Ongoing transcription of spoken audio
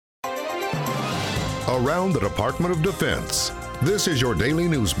around the Department of Defense. This is your daily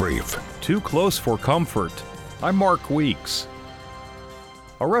news brief. Too close for comfort. I'm Mark Weeks.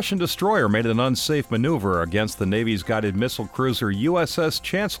 A Russian destroyer made an unsafe maneuver against the Navy's guided missile cruiser USS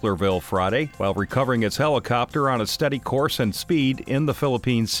Chancellorsville Friday while recovering its helicopter on a steady course and speed in the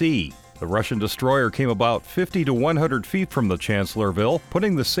Philippine Sea. The Russian destroyer came about 50 to 100 feet from the Chancellorsville,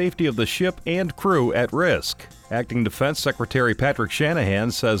 putting the safety of the ship and crew at risk. Acting Defense Secretary Patrick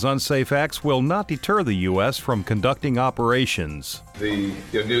Shanahan says unsafe acts will not deter the U.S. from conducting operations. The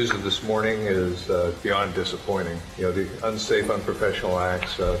news of this morning is beyond disappointing. The unsafe, unprofessional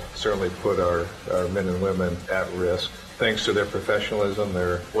acts certainly put our men and women at risk. Thanks to their professionalism,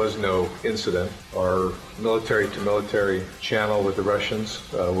 there was no incident. Our military-to-military channel with the Russians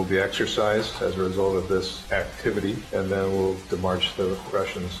will be exercised as a result of this activity, and then we'll demarch the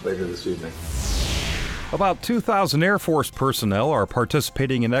Russians later this evening. About 2,000 Air Force personnel are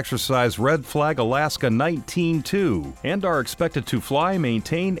participating in Exercise Red Flag Alaska 19-2 and are expected to fly,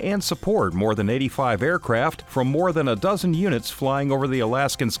 maintain, and support more than 85 aircraft from more than a dozen units flying over the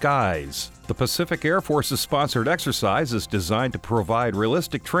Alaskan skies. The Pacific Air Force's sponsored exercise is designed to provide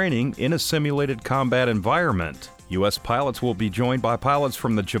realistic training in a simulated combat environment. U.S. pilots will be joined by pilots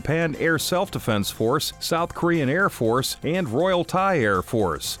from the Japan Air Self-Defense Force, South Korean Air Force, and Royal Thai Air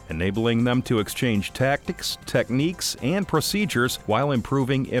Force, enabling them to exchange tactics, techniques, and procedures while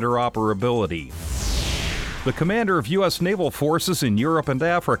improving interoperability. The commander of U.S. naval forces in Europe and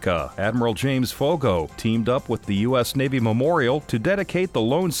Africa, Admiral James Fogo, teamed up with the U.S. Navy Memorial to dedicate the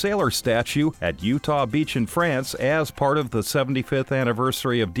Lone Sailor statue at Utah Beach in France as part of the 75th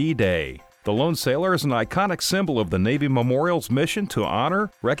anniversary of D-Day. The Lone Sailor is an iconic symbol of the Navy Memorial's mission to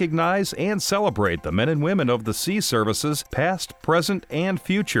honor, recognize, and celebrate the men and women of the sea services, past, present, and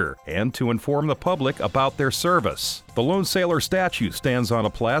future, and to inform the public about their service. The Lone Sailor statue stands on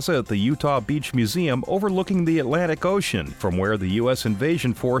a plaza at the Utah Beach Museum overlooking the Atlantic Ocean, from where the U.S.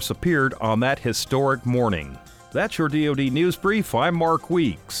 invasion force appeared on that historic morning. That's your DoD News Brief. I'm Mark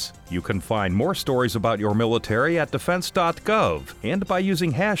Weeks. You can find more stories about your military at defense.gov and by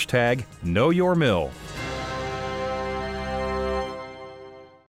using hashtag KnowYourMil.